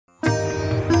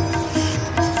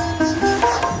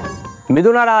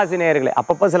மிதுன ராசி நேயர்களே,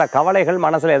 அப்பப்போ சில கவலைகள்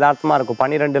மனசில் யதார்த்தமாக இருக்கும்.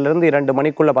 12லேருந்து 2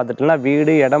 மணிக்குள்ளே பார்த்துட்டுனா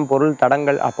வீடு, இடம், பொருள்,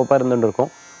 தடங்கள் அப்பப்போ இருந்துட்டு இருக்கும்.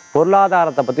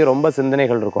 பொருளாதாரத்தை பற்றி ரொம்ப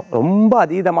சிந்தனைகள் இருக்கும். ரொம்ப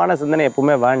அதீதமான சிந்தனை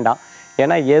எப்பவுமே வேண்டாம்.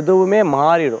 ஏன்னா எதுவுமே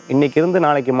மாறிடும். இன்றைக்கி இருந்து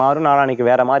நாளைக்கு மாறும், நாளான்னைக்கு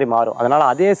வேறு மாதிரி மாறும். அதனால்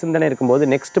அதே சிந்தனை இருக்கும்போது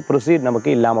நெக்ஸ்ட் ப்ரொசீட் நமக்கு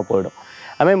இல்லாமல் போயிடும்.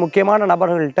 அதுமாதிரி முக்கியமான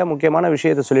நபர்கள்ட்ட முக்கியமான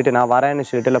விஷயத்தை சொல்லிவிட்டு நான் வரேன்னு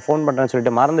சொல்லிட்டு இல்லை ஃபோன் பண்ணுறேன்னு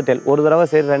சொல்லிட்டு மறந்துட்டேன். ஒரு தடவை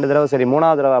சரி, 2 தடவை சரி,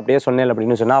 3வது தடவை அப்படியே சொன்னேன்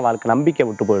அப்படின்னு சொன்னால் அவளுக்கு நம்பிக்கை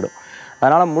விட்டு போயிடும்.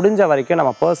 அதனால் முடிஞ்ச வரைக்கும்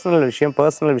நம்ம பர்சனல்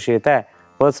விஷயத்தை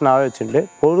பர்சனாகவே வச்சுட்டு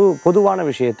பொதுவான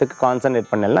விஷயத்துக்கு கான்சன்ட்ரேட்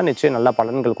பண்ணலாம். நிச்சயம் நல்ல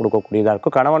பலன்கள் கொடுக்கக்கூடியதாக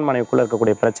இருக்கும். கணவன் மனைவிக்குள்ளே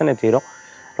இருக்கக்கூடிய பிரச்சனை தீரும்.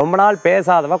 ரொம்ப நாள்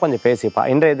பேசாதவா கொஞ்சம் பேசிப்பா.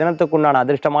 இன்றைய தினத்துக்குண்டான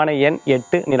அதிர்ஷ்டமான எண்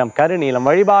 8, நிறம் கரு நீலம்.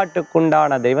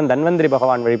 வழிபாட்டுக்குண்டான தெய்வம் தன்வந்திரி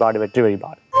பகவான் வழிபாடு வெற்றி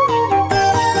வழிபாடு.